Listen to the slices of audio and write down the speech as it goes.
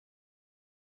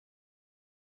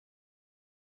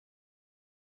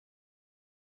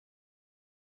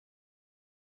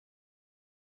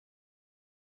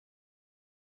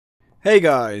Hey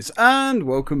guys, and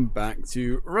welcome back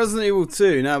to Resident Evil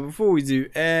 2. Now, before we do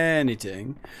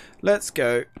anything, let's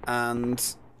go and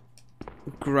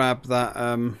grab that,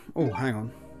 oh, hang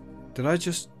on. Did I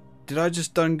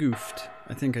just done goofed?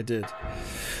 I think I did.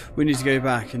 We need to go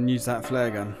back and use that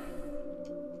flare gun.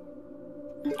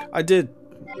 I did.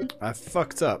 I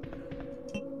fucked up.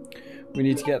 We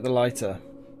need to get the lighter.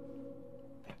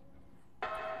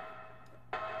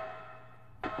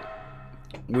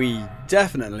 We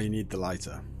definitely need the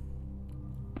lighter.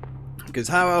 Because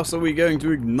how else are we going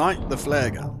to ignite the flare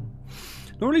gun?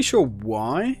 Not really sure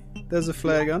why there's a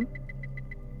flare gun.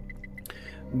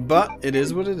 But it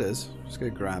is what it is. Let's go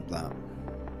grab that.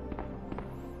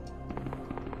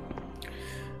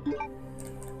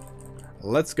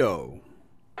 Let's go.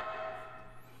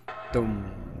 Dum,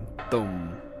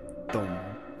 dum, dum.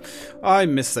 I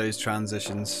miss those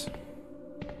transitions.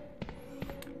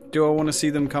 Do I want to see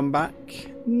them come back?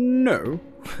 No.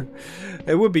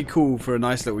 It would be cool for a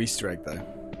nice little Easter egg though,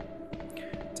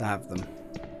 to have them.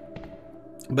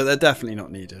 But they're definitely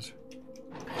not needed.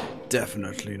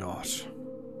 Definitely not.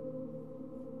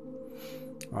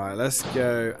 Alright, let's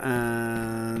go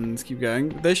and keep going.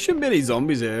 There shouldn't be any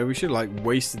zombies here. We should have like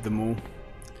wasted them all.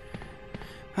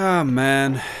 Oh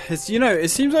man. It's, you know, it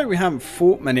seems like we haven't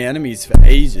fought many enemies for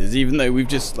ages, even though we've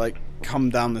just like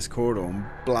come down this corridor and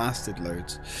blasted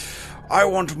loads. I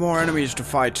want more enemies to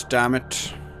fight, damn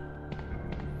it.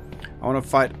 I want to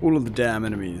fight all of the damn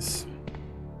enemies.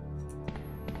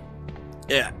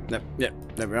 Yeah, yep,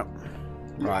 there we go.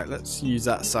 Right, let's use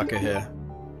that sucker here.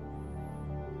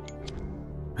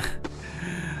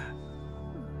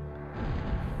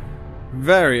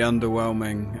 Very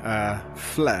underwhelming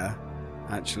flare,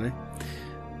 actually.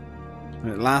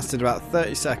 And it lasted about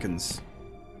 30 seconds.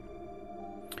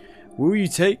 Will you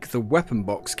take the weapon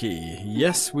box key?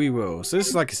 Yes, we will. So this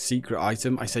is like a secret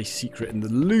item. I say secret in the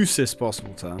loosest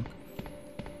possible term.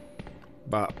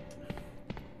 But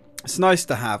it's nice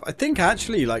to have. I think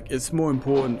actually like it's more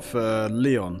important for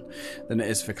Leon than it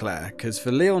is for Claire. Because for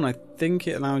Leon, I think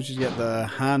it allows you to get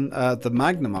the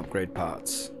Magnum upgrade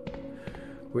parts.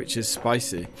 Which is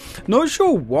spicy. Not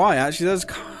sure why, actually. There's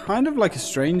kind of like a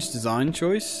strange design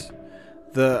choice.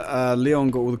 That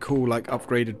Leon got all the cool like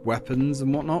upgraded weapons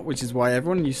and whatnot, which is why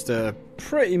everyone used to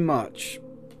pretty much,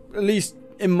 at least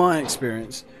in my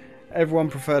experience, everyone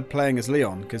preferred playing as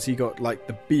Leon because he got like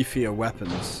the beefier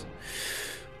weapons.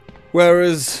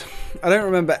 Whereas I don't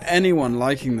remember anyone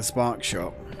liking the spark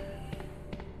shot,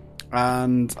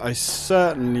 and I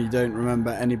certainly don't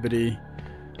remember anybody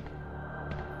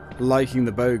liking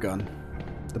the bowgun.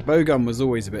 The bowgun was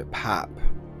always a bit pap.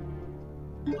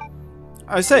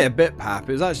 I say a bit pap,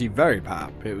 it was actually very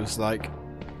pap. It was like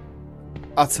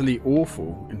utterly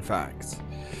awful, in fact.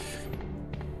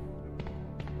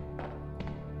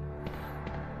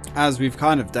 As we've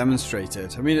kind of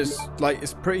demonstrated. I mean, it's like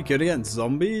it's pretty good against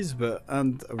zombies,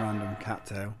 and a random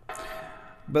cattail.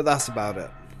 But that's about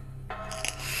it.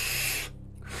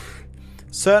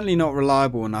 Certainly not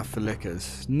reliable enough for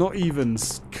lickers. Not even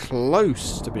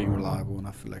close to being reliable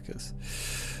enough for lickers.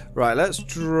 Right, let's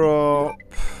drop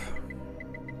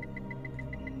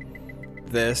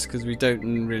this because we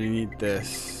don't really need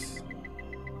this.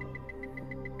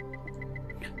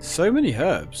 So many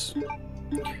herbs.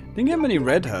 Didn't get many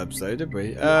red herbs though, did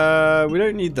we? We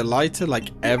don't need the lighter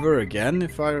like ever again,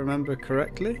 if I remember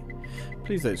correctly.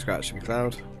 Please don't scratch me,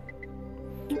 Cloud.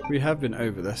 We have been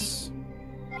over this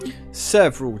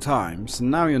several times,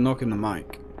 and now you're knocking the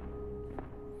mic.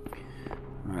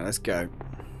 Alright, let's go.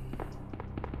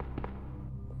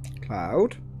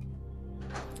 Cloud,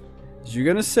 you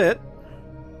gonna sit?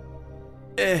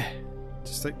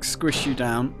 Just like squish you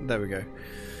down. There we go.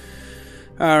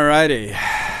 Alrighty.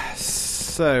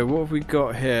 So what have we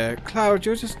got here? Cloud,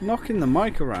 you're just knocking the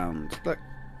mic around. Look.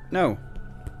 No.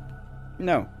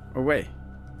 No. Away.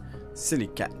 Silly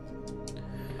cat.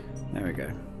 There we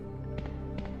go.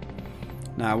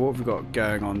 Now what have we got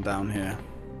going on down here?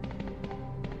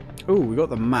 Oh, we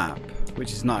got the map,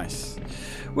 which is nice.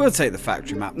 We'll take the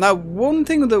factory map. Now, one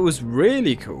thing that was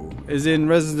really cool is in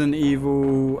Resident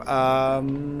Evil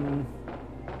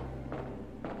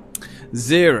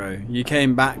 0, you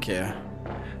came back here,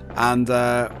 and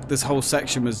this whole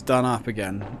section was done up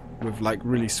again with like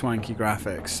really swanky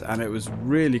graphics, and it was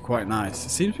really quite nice.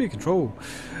 It seems to be a control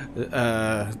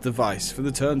device for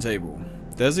the turntable.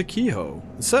 There's a keyhole.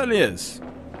 It certainly is.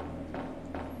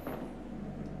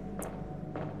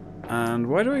 And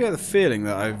why do I get the feeling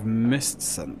that I've missed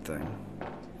something?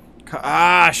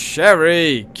 Ah,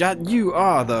 Sherry! God, you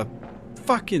are the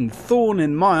fucking thorn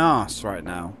in my ass right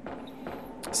now.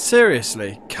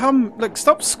 Seriously, come, look,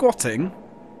 stop squatting.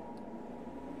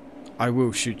 I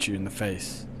will shoot you in the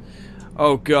face.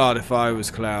 Oh god, if I was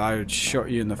Claire, I would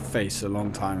shot you in the face a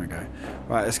long time ago.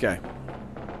 Right, let's go.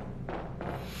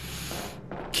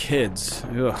 Kids.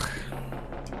 Ugh.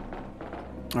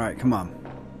 Alright, come on.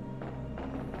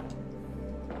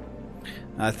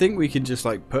 I think we can just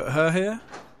like put her here.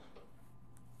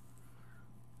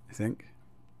 I think.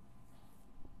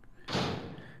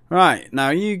 Right,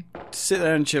 now you sit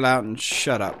there and chill out and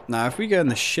shut up. Now if we go in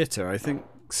the shitter, I think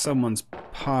someone's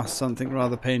passed something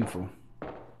rather painful.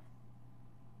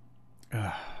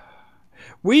 Ugh.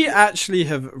 We actually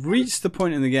have reached the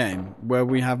point in the game where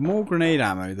we have more grenade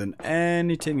ammo than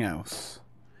anything else.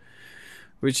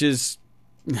 Which is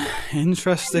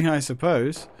interesting, I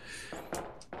suppose.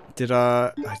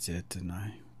 I did, didn't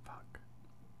I? Fuck.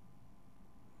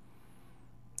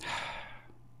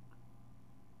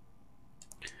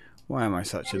 Why am I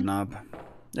such a nub?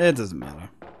 It doesn't matter.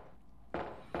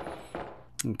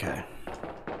 Okay.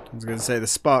 I was going to say the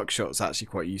spark shot's actually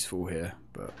quite useful here,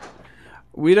 but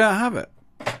we don't have it.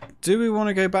 Do we want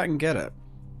to go back and get it?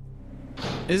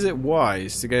 Is it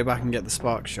wise to go back and get the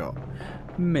spark shot?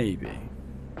 Maybe.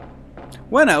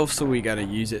 When else are we going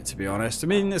to use it, to be honest? I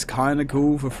mean, it's kind of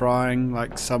cool for frying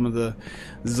like some of the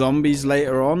zombies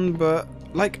later on, but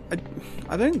like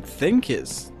I don't think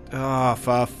it's... Ah,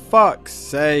 for fuck's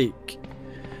sake.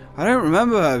 I don't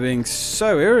remember her being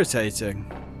so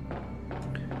irritating.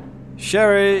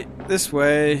 Sherry, this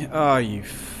way. Oh, you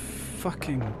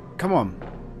fucking... Come on.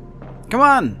 Come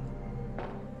on!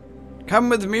 Come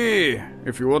with me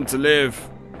if you want to live.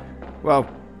 Well,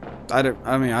 I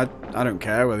don't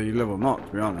care whether you live or not,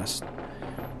 to be honest.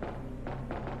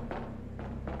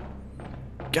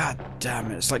 God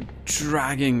damn it, it's like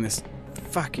dragging this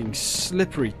fucking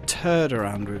slippery turd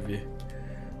around with you.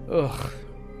 Ugh.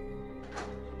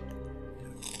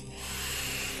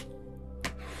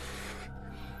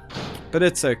 But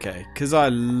it's okay, because I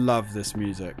love this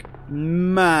music.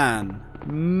 Man,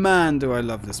 do I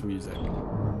love this music.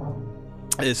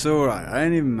 It's alright, I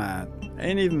ain't even mad.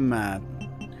 Ain't even mad.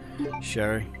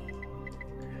 Sherry.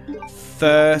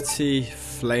 30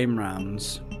 flame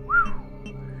rounds.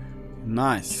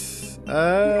 Nice.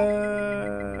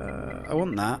 I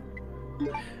want that.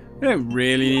 We don't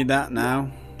really need that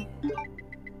now.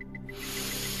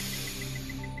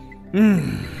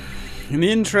 In the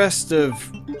interest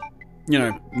of, you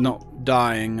know, not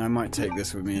dying, I might take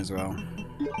this with me as well.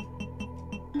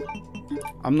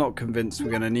 I'm not convinced we're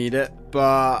going to need it,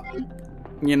 but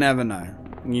you never know.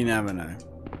 You never know.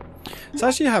 Let's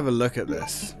actually have a look at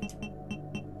this.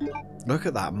 Look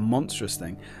at that monstrous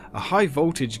thing. A high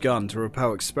voltage gun to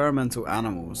repel experimental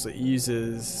animals that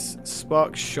uses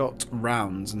spark shot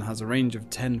rounds and has a range of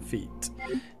 10 feet.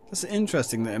 That's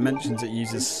interesting that it mentions it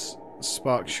uses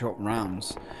spark shot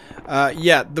rounds.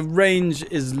 Yeah, the range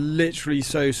is literally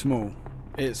so small.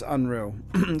 It's unreal.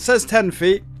 It says 10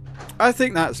 feet. I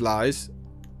think that's lies.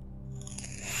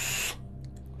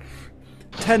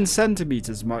 10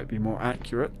 centimeters might be more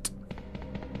accurate.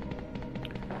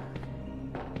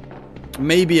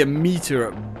 Maybe a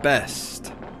meter at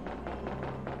best.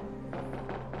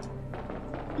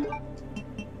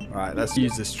 Right, let's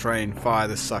use this train. Fire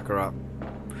this sucker up.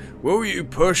 Will you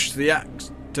push the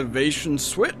activation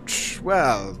switch?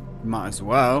 Well, might as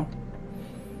well.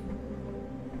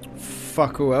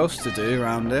 Fuck all else to do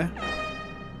around here.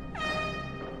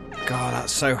 God,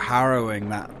 that's so harrowing,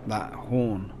 that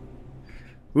horn.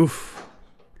 Oof.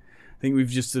 I think we've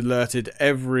just alerted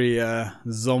every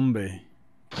zombie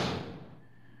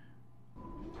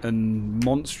and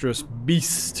monstrous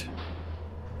beast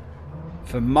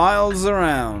for miles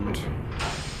around.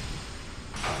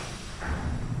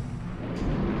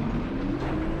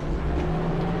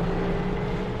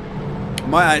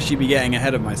 Might actually be getting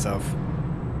ahead of myself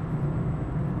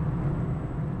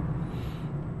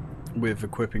with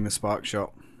equipping the spark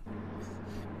shot.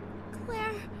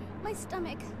 Claire, my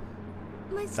stomach.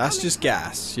 That's just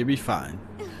gas. You'll be fine.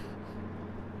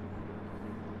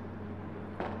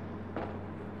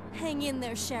 Hang in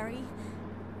there, Sherry.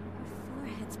 Your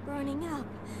forehead's burning up.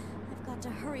 I've got to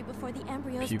hurry before the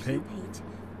embryos pupate.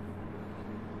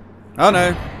 Oh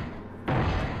no.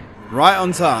 Right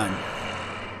on time.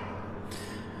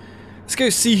 Let's go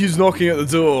see who's knocking at the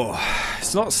door.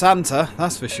 It's not Santa,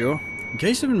 that's for sure. In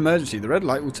case of an emergency, the red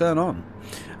light will turn on,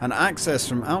 and access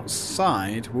from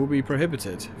outside will be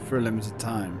prohibited for a limited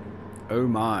time. Oh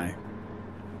my.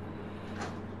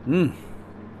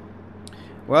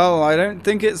 Well, I don't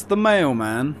think it's the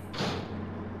mailman.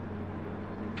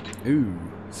 Ooh,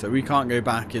 so we can't go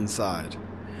back inside.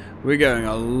 We're going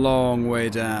a long way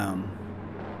down.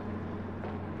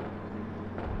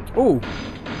 Oh,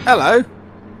 hello.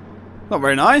 Not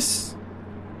very nice.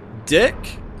 dick.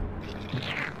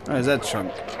 Oh, his head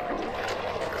shrunk.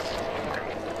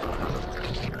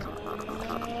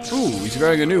 Ooh, he's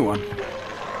growing a new one.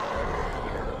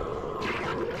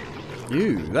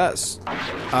 Ew, that's...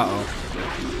 Uh-oh.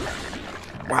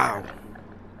 Wow.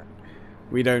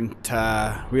 We don't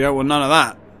want none of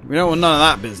that. We don't want none of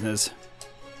that business.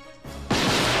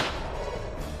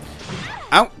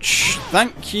 Ouch.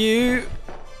 Thank you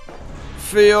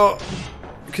for your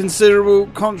considerable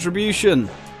contribution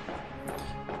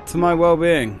to my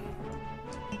well-being.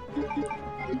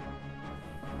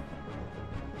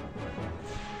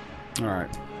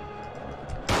 Alright.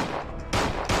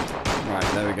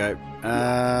 Right, there we go.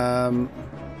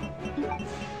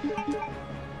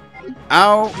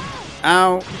 Ow.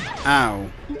 Ow.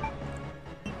 Ow.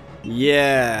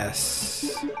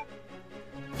 Yes.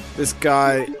 This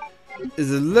guy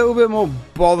is a little bit more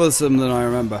bothersome than I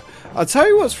remember. I'll tell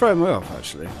you what's throwing me off,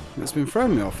 actually. It's been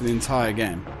throwing me off for the entire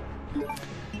game.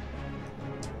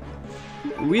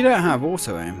 We don't have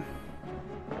auto-aim.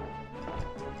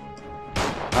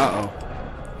 Uh-oh.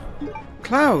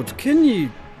 Cloud, can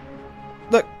you...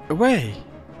 Look, away.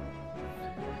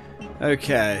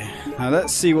 Okay. Now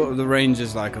let's see what the range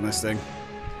is like on this thing.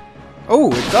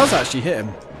 Oh, it does actually hit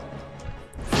him.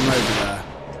 From over there.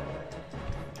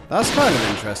 That's kind of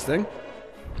interesting.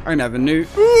 I never knew.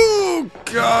 Ooh,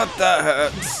 God, that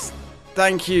hurts.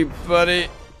 Thank you, buddy. I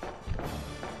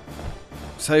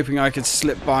was hoping I could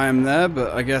slip by him there,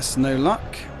 but I guess no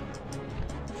luck.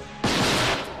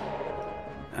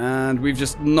 And we've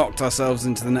just knocked ourselves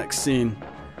into the next scene.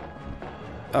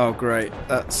 Oh, great.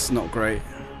 That's not great.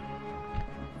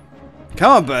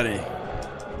 Come on, buddy.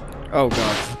 Oh,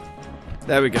 God.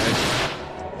 There we go.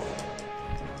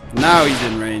 Now he's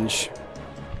in range.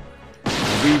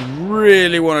 We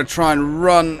really want to try and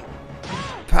run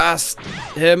past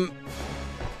him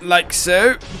like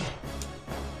so.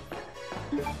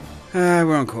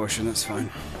 We're on caution, that's fine.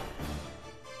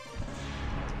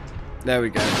 There we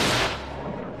go.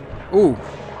 Ooh,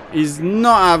 he's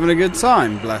not having a good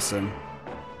time, bless him.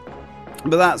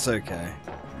 But that's okay.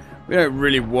 We don't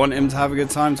really want him to have a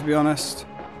good time, to be honest.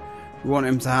 We want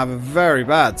him to have a very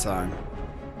bad time.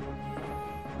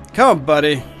 Come on,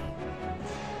 buddy.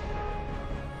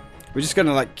 We're just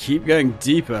gonna like keep going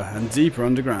deeper and deeper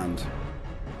underground.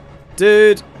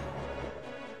 Dude!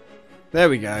 There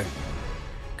we go.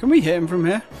 Can we hit him from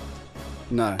here?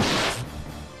 No. A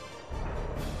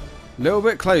little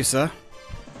bit closer.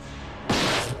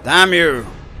 Damn you!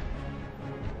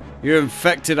 You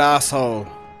infected asshole.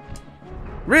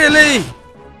 Really?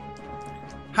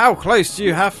 How close do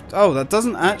you have to... Oh, that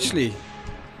doesn't actually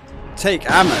take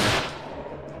ammo.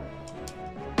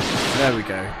 There we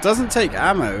go. Doesn't take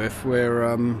ammo if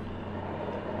we're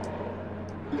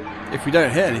if we don't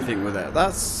hit anything with it.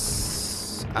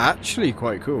 That's actually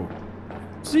quite cool.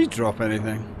 Does he drop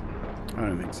anything? I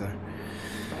don't think so.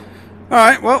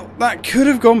 Alright, well, that could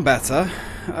have gone better.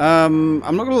 I'm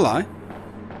not gonna lie.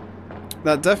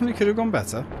 That definitely could have gone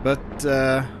better, but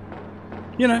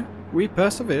you know, we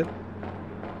persevered.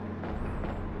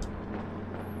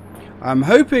 I'm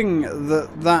hoping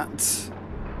that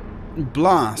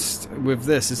blast with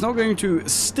this is not going to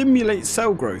stimulate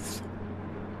cell growth.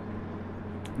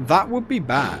 That would be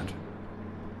bad.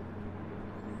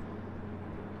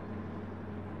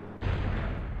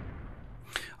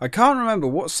 I can't remember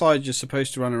what side you're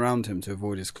supposed to run around him to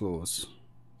avoid his claws.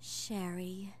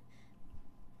 Sherry.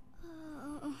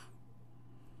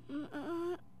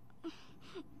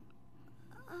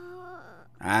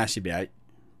 She'll be out.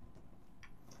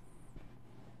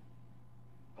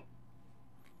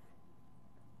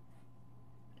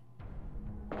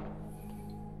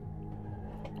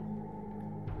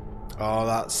 Oh,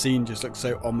 that scene just looks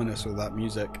so ominous with that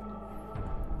music.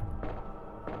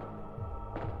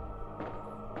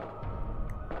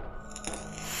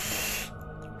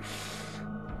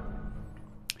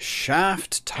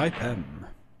 Shaft Tytan.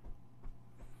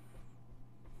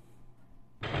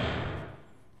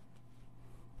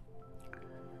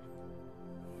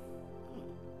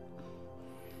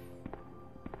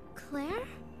 Claire?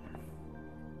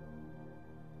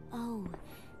 Oh,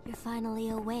 you're finally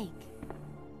awake.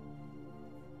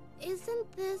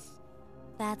 Isn't this...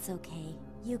 That's okay.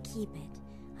 You keep it.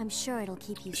 I'm sure it'll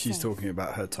keep you safe. She's talking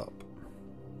about her top.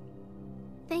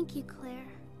 Thank you, Claire.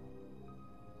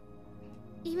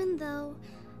 Even though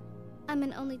I'm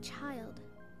an only child,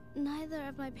 neither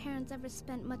of my parents ever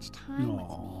spent much time with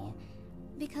me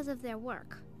because of their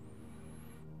work.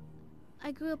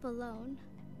 I grew up alone.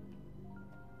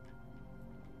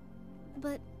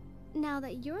 But now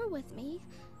that you're with me,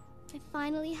 I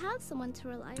finally have someone to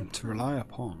rely upon. To rely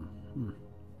upon.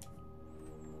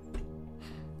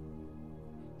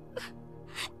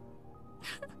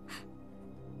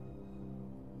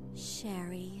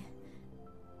 Sherry.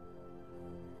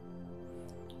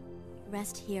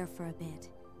 Rest here for a bit.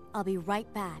 I'll be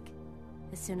right back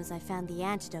as soon as I found the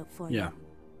antidote for you.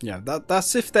 Yeah,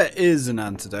 that's if there is an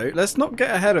antidote. Let's not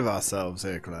get ahead of ourselves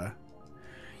here, Claire.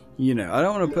 You know, I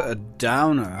don't want to put a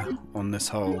downer on this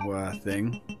whole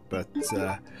thing, but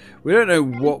we don't know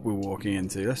what we're walking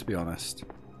into, let's be honest.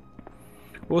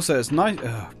 Also, it's nice.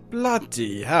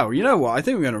 Bloody hell. You know what? I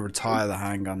think we're going to retire the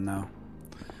handgun now.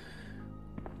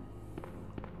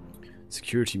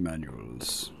 Security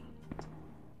manuals.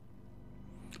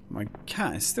 My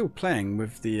cat is still playing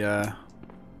with the...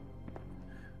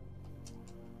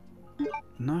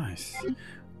 Nice.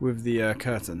 With the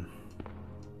curtain.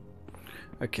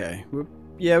 Okay.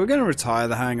 We're going to retire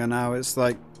the hanger now. It's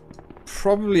like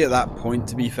probably at that point,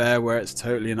 to be fair, where it's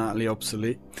totally and utterly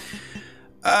obsolete.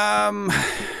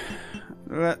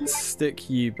 Let's stick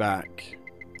you back.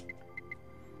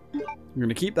 I'm going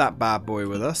to keep that bad boy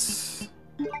with us.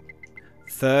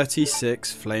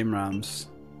 36 flame rounds.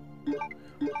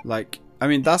 Like, I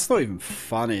mean, that's not even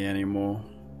funny anymore.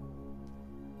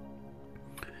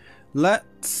 We'll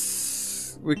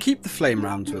keep the flame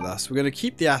rounds with us. We're going to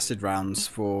keep the acid rounds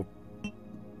for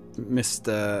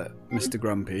Mr.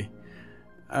 Grumpy.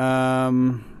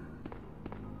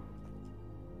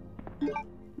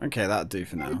 Okay, that'll do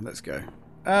for now. Let's go.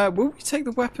 Will we take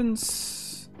the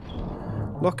weapons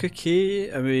locker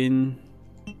key? I mean,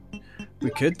 we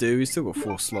could do. We've still got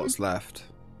 4 slots left.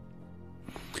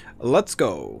 Let's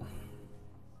go.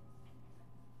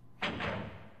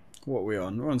 What are we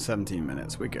on? We're on 17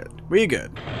 minutes. We're good. We're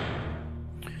good.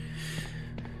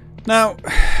 Now,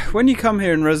 when you come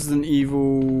here in Resident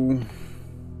Evil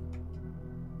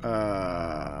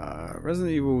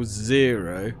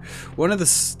 0, one of the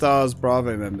Stars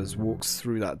Bravo members walks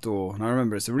through that door, and I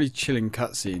remember it's a really chilling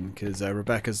cutscene because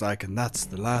Rebecca's like, and that's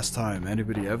the last time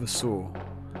anybody ever saw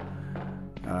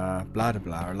blah blah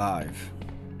blah alive.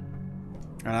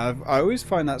 And I always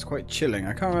find that's quite chilling.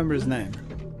 I can't remember his name.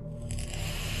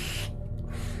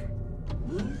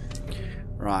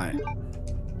 Right.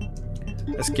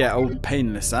 Let's get old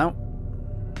Painless out.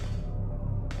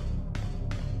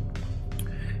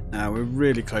 Now we're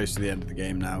really close to the end of the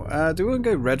game now. Do we want to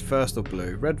go red first or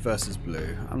blue? Red versus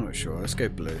blue. I'm not sure. Let's go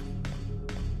blue.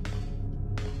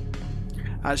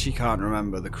 Actually can't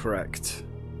remember the correct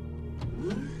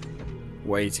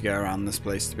way to go around this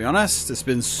place, to be honest. It's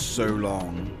been so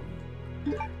long.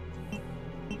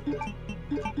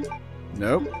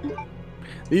 Nope.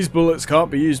 These bullets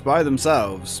can't be used by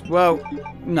themselves. Well,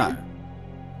 no.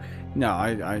 No,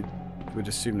 I would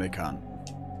assume they can't.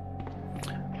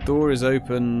 Door is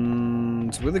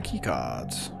opened with a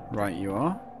keycard. Right, you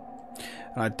are.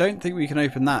 And I don't think we can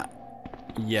open that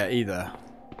yet either.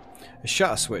 A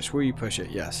shutter switch. Will you push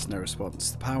it? Yes. No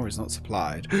response. The power is not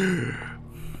supplied.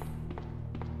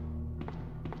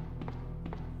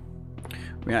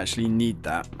 We actually need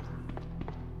that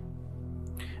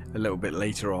a little bit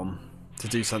later on to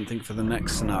do something for the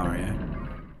next scenario.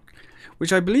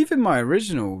 Which I believe in my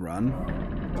original run,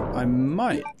 I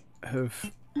might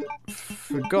have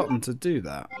forgotten to do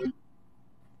that. I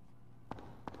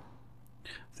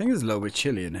think it's a little bit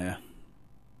chilly in here.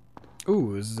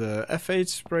 Ooh, there's a F8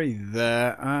 spray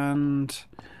there, and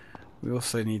we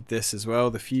also need this as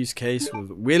well. The fuse case.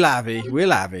 We'll have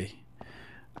E2,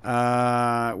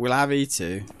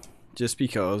 just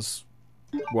because.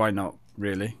 Why not,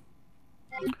 really?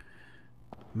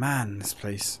 Man, this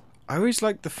place. I always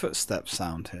like the footstep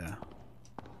sound here.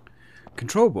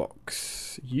 Control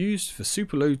box. Used for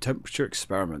super low temperature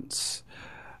experiments.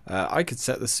 I could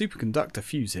set the superconductor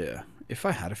fuse here if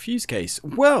I had a fuse case.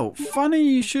 Well, funny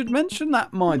you should mention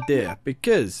that, my dear,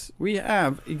 because we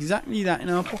have exactly that in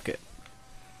our pocket.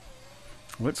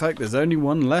 Looks like there's only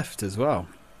one left as well.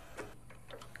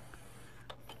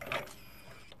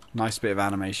 Nice bit of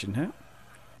animation here.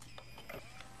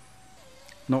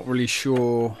 Not really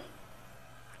sure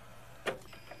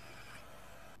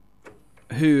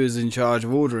who is in charge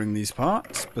of ordering these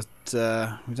parts, but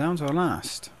we're down to our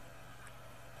last.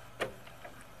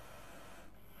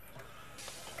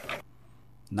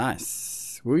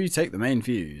 Nice. Will you take the main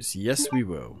fuse? Yes, we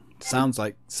will. Sounds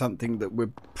like something that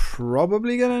we're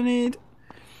probably going to need.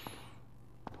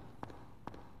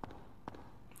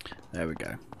 There we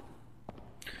go.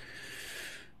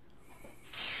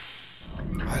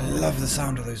 I love the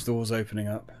sound of those doors opening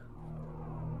up.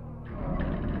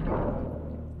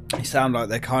 They sound like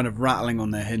they're kind of rattling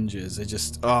on their hinges. They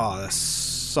just, oh, they're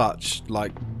such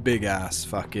like big ass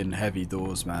fucking heavy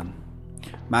doors, man.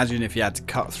 Imagine if you had to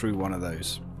cut through one of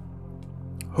those.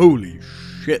 Holy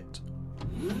shit.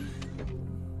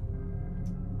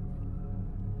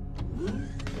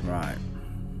 Right.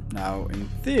 Now, in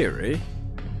theory,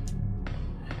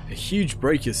 a huge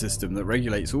breaker system that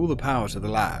regulates all the power to the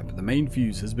lab. The main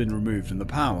fuse has been removed and the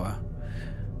power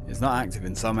is not active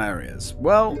in some areas.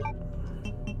 Well,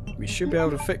 we should be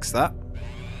able to fix that.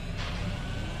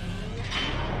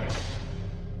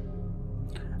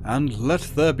 And let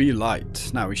there be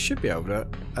light. Now we should be able to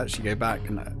actually go back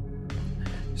and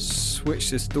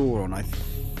switch this door on, I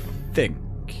think.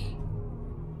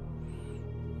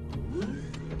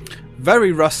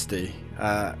 Very rusty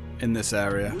in this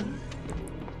area.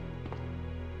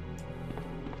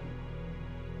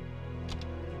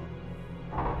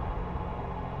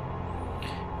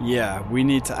 Yeah, we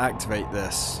need to activate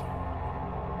this.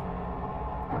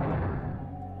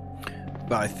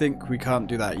 But I think we can't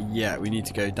do that yet. We need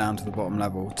to go down to the bottom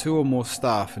level. 2 or more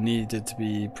staff are needed to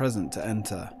be present to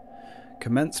enter.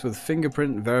 Commence with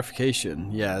fingerprint verification.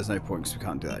 Yeah, there's no point because we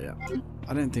can't do that yet.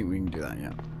 I don't think we can do that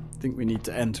yet. I think we need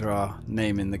to enter our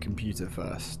name in the computer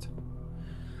first.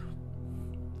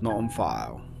 Not on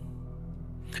file.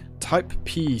 Type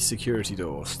P security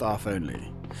door. Staff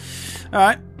only.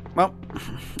 Alright. Well,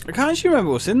 I can't actually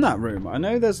remember what's in that room. I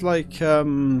know there's like...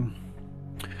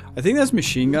 I think there's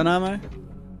machine gun ammo.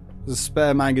 There's a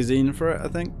spare magazine for it, I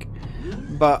think.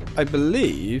 But I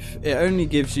believe it only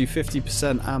gives you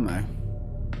 50% ammo.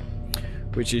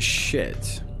 Which is shit.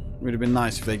 It would have been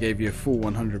nice if they gave you a full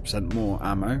 100% more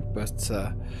ammo. But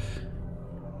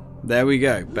there we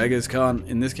go. Beggars can't,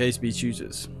 in this case, be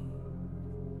choosers.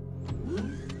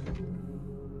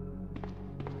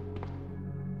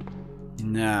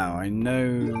 Now, I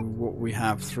know what we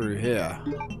have through here.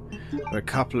 A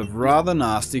couple of rather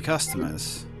nasty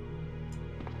customers.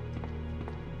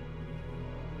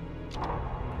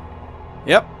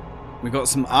 Yep, we got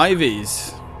some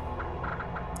IVs.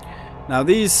 Now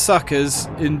these suckers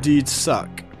indeed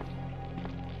suck.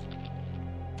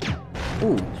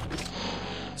 Ooh,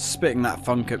 spitting that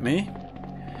funk at me.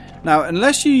 Now,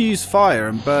 unless you use fire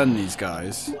and burn these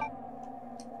guys,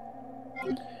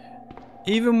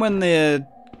 even when they're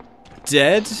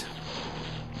dead,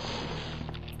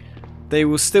 they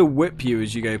will still whip you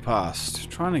as you go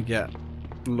past. Trying to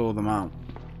lure them out.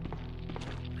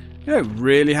 You don't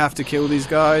really have to kill these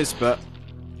guys, but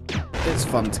it's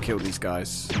fun to kill these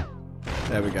guys.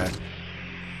 There we go.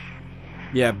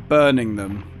 Yeah, burning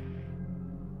them,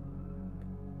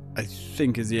 I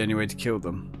think, is the only way to kill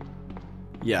them.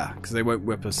 Yeah, because they won't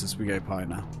whip us as we go by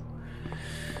now.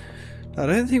 I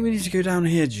don't think we need to go down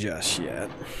here just yet.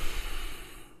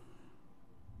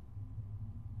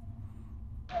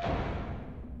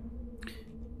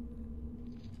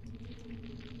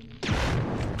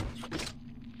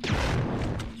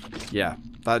 Yeah,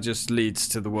 that just leads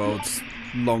to the world's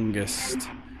longest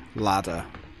ladder.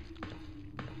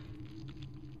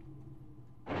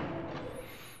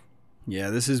 Yeah,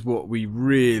 this is what we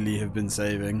really have been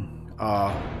saving.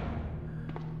 Our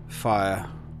fire.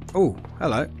 Oh,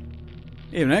 hello.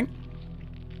 Evening.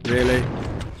 Really?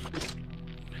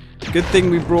 Good thing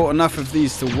we brought enough of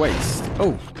these to waste.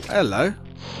 Oh, hello.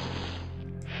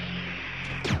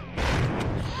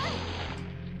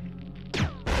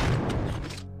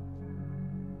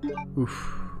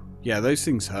 Oof. Yeah, those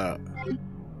things hurt.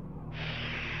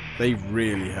 They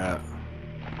really hurt.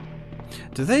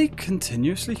 Do they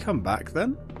continuously come back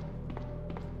then?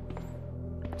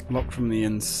 Locked from the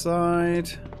inside.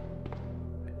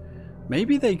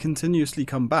 Maybe they continuously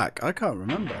come back. I can't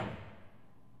remember.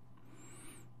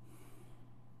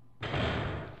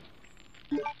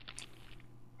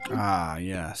 Ah,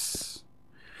 yes.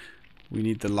 We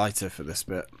need the lighter for this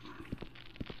bit.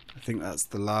 I think that's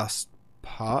the last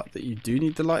part that you do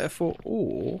need the lighter for,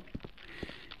 or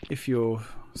if you're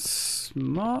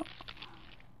smart,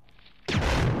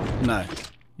 no,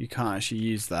 you can't actually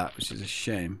use that, which is a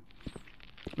shame.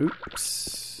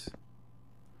 Oops.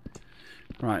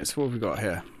 Right, so what have we got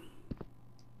here?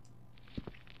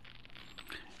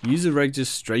 User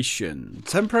registration.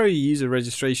 Temporary user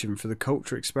registration for the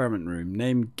culture experiment room.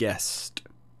 Name guest.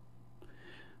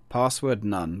 Password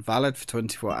none. Valid for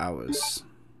 24 hours.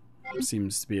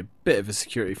 Seems to be a bit of a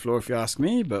security flaw if you ask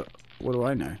me, but what do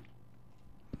I know?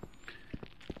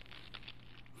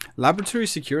 Laboratory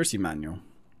security manual.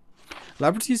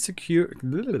 Laboratory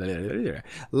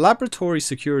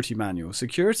security manual.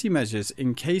 Security measures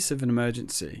in case of an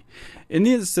emergency. In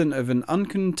the instant of an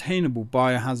uncontainable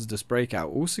biohazardous breakout,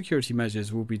 all security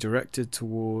measures will be directed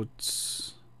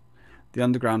towards the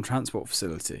underground transport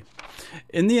facility.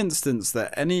 In the instance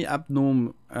that any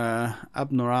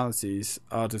abnormalities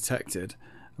are detected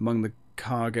among the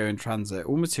cargo in transit,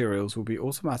 all materials will be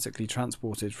automatically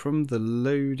transported from the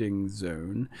loading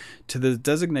zone to the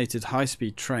designated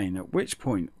high-speed train, at which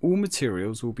point all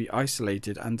materials will be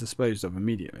isolated and disposed of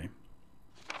immediately.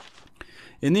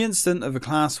 In the instant of a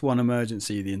Class 1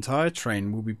 emergency, the entire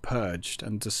train will be purged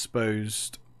and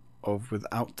disposed of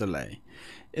without delay.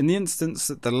 In the instance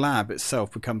that the lab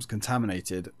itself becomes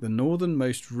contaminated, the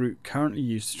northernmost route currently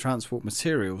used to transport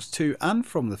materials to and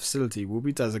from the facility will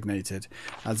be designated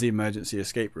as the emergency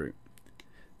escape route.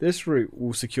 This route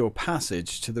will secure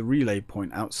passage to the relay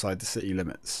point outside the city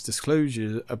limits.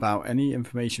 Disclosure about any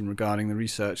information regarding the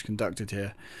research conducted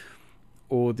here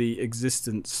or the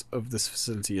existence of this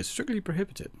facility is strictly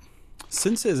prohibited.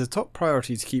 Since it is a top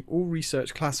priority to keep all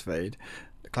research classified,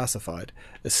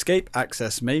 escape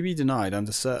access may be denied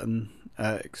under certain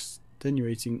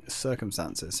extenuating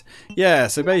circumstances. Yeah,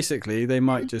 so basically they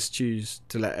might just choose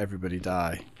to let everybody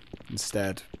die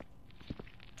instead.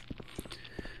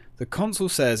 The console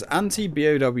says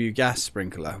anti-BOW gas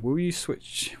sprinkler. Will you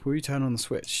turn on the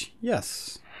switch?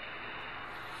 Yes.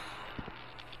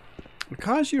 I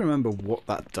can't actually remember what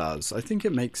that does. I think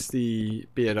it makes the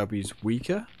BOWs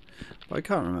weaker, but I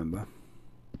can't remember.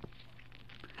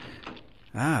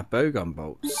 Ah, bowgun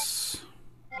bolts.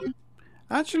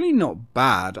 Actually not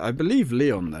bad. I believe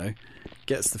Leon, though,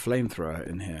 gets the flamethrower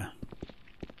in here.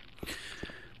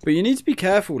 But you need to be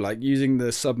careful, like, using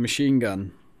the submachine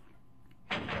gun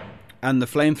and the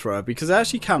flamethrower, because they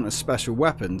actually count as special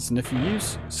weapons. And if you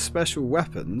use special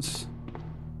weapons,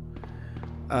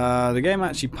 the game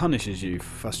actually punishes you,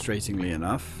 frustratingly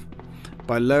enough,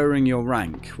 by lowering your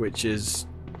rank, which is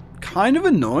kind of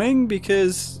annoying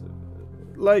because,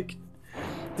 like,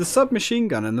 the submachine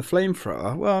gun and the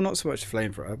flamethrower, well, not so much the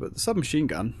flamethrower, but the submachine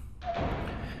gun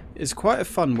is quite a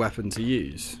fun weapon to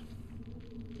use.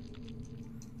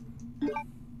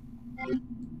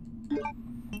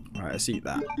 Alright, let's eat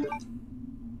that.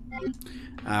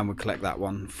 And we'll collect that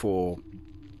one for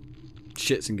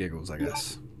shits and giggles, I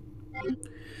guess.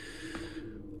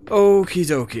 Okie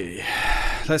dokie.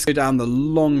 Let's go down the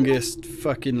longest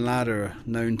fucking ladder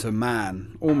known to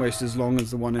man. Almost as long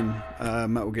as the one in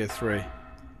Metal Gear 3.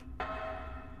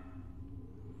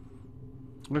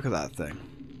 Look at that thing.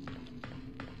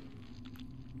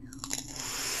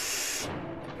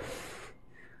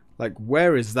 Like,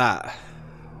 where is that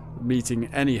meeting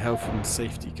any health and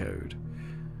safety code?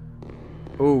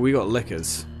 Oh, we got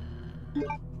lickers.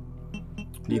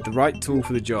 Need the right tool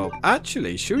for the job.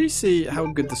 Actually, should we see how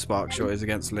good the spark shot is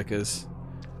against lickers?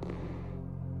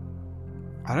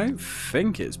 I don't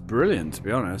think it's brilliant, to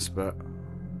be honest, but...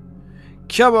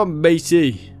 Come on,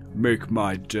 matey. Make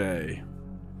my day.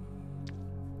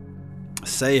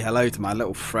 Say hello to my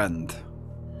little friend.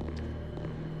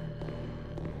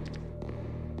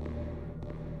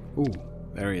 Ooh,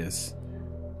 there he is.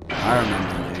 I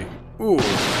remember you. Ooh.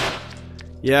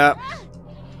 Yeah.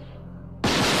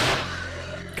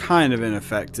 Kind of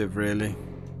ineffective, really.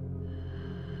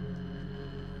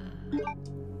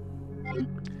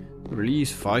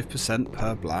 Release 5%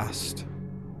 per blast.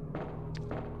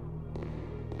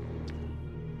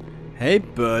 Hey,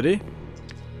 birdie.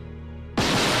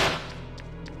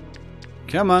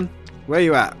 Come on. Where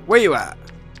you at? Where you at?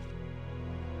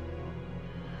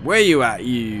 Where you at,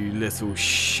 you little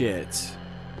shit?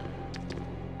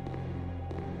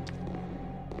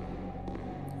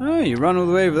 Oh, you run all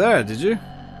the way over there, did you?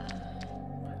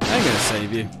 I ain't gonna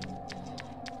save you.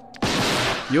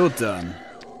 You're done.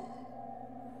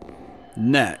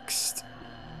 Next.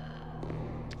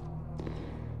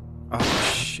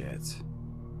 Oh, shit.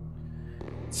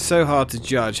 It's so hard to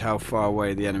judge how far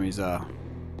away the enemies are.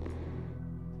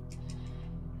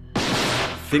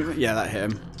 Yeah, that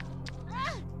hit him.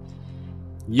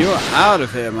 You're out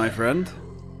of here, my friend.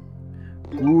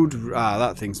 Good. Ah,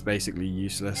 that thing's basically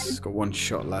useless. It's got one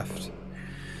shot left.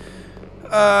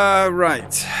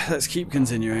 Right. Let's keep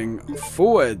continuing.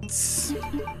 Forwards.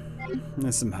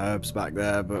 There's some herbs back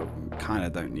there, but kind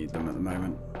of don't need them at the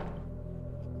moment.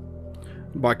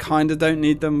 By kind of don't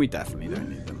need them, we definitely don't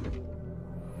need them.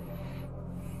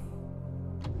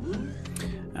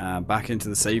 Back into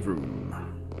the save room,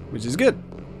 which is good.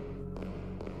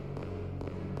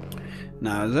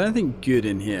 Now, is there anything good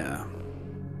in here?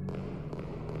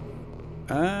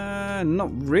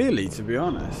 Not really, to be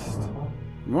honest.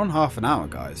 We're on half an hour,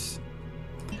 guys.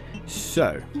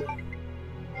 So,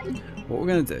 what we're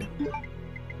going to do,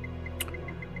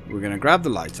 we're going to grab the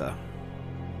lighter.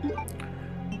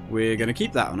 We're going to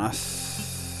keep that on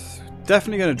us.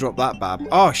 Definitely going to drop that bab.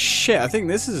 Oh, shit, I think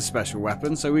this is a special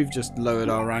weapon, so we've just lowered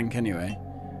our rank anyway.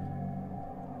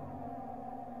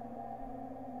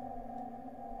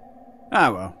 Ah,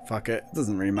 well, fuck it.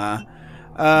 Doesn't really matter.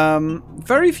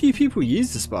 Very few people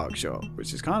use the spark shot,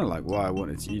 which is kind of like why I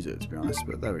wanted to use it, to be honest,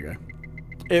 but there we go.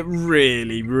 It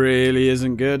really, really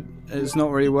isn't good. It's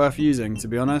not really worth using, to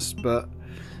be honest, but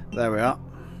there we are.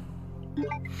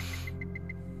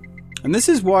 And this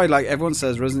is why, like, everyone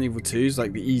says Resident Evil 2 is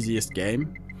like the easiest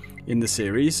game in the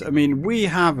series. I mean, we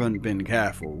haven't been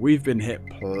careful. We've been hit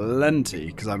plenty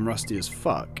because I'm rusty as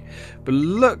fuck. But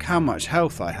look how much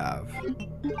health I have.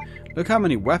 Look how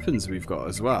many weapons we've got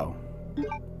as well.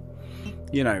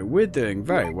 You know, we're doing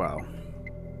very well.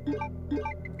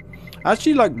 I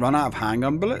actually, like, run out of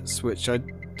handgun bullets, which I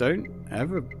don't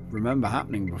ever remember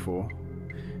happening before,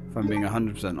 if I'm being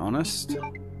 100% honest.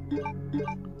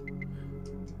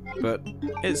 But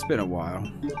it's been a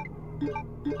while.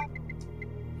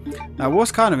 Now,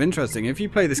 what's kind of interesting, if you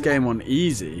play this game on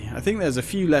easy, I think there's a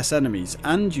few less enemies,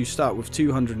 and you start with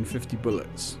 250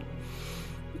 bullets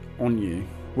on you,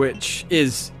 which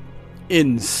is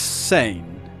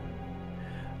insane.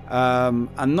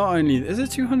 And not only is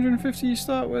it 250 you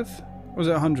start with, or was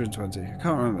it 120? I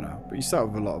can't remember now, but you start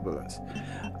with a lot of bullets.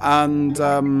 And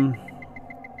I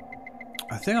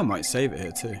think I might save it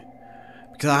here too,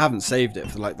 because I haven't saved it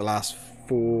for like the last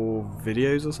 4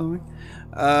 videos or something.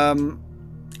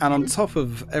 And on top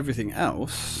of everything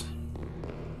else,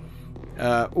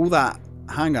 all that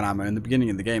handgun ammo in the beginning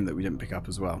of the game that we didn't pick up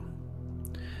as well.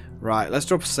 Right, let's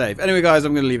drop a save. Anyway, guys,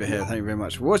 I'm going to leave it here. Thank you very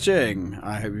much for watching.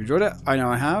 I hope you enjoyed it. I know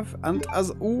I have. And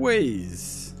as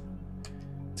always,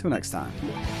 till next time.